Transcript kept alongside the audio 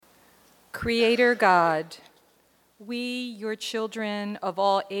Creator God, we, your children of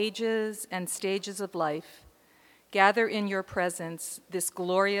all ages and stages of life, gather in your presence this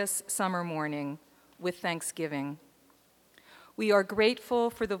glorious summer morning with thanksgiving. We are grateful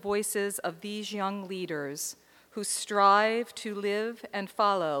for the voices of these young leaders who strive to live and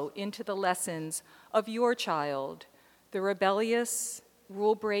follow into the lessons of your child, the rebellious,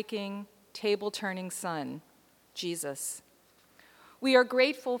 rule-breaking, table-turning son, Jesus. We are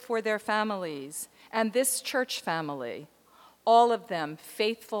grateful for their families and this church family, all of them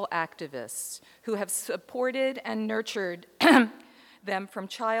faithful activists who have supported and nurtured them from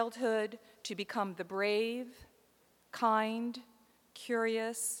childhood to become the brave, kind,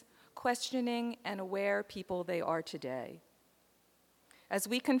 curious, questioning, and aware people they are today. As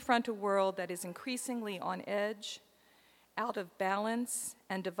we confront a world that is increasingly on edge, out of balance,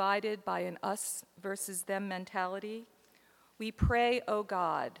 and divided by an us versus them mentality, we pray, O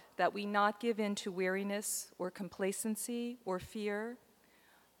God, that we not give in to weariness or complacency or fear,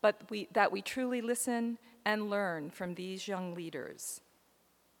 but that we truly listen and learn from these young leaders,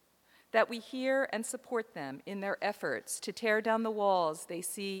 that we hear and support them in their efforts to tear down the walls they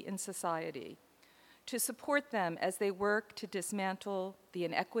see in society, to support them as they work to dismantle the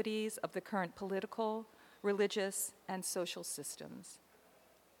inequities of the current political, religious, and social systems.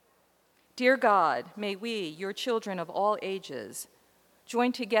 Dear God, may we, your children of all ages,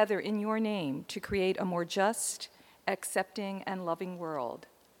 join together in your name to create a more just, accepting, and loving world,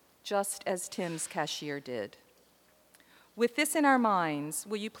 just as Tim's cashier did. With this in our minds,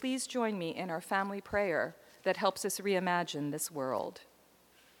 will you please join me in our family prayer that helps us reimagine this world?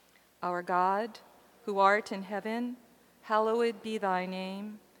 Our God, who art in heaven, hallowed be thy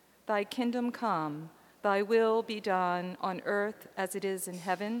name. Thy kingdom come, thy will be done on earth as it is in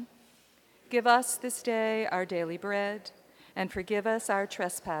heaven. Give us this day our daily bread, and forgive us our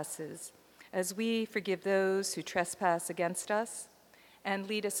trespasses, as we forgive those who trespass against us. And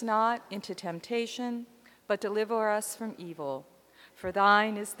lead us not into temptation, but deliver us from evil. For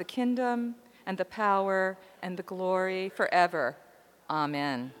thine is the kingdom, and the power, and the glory forever.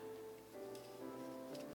 Amen.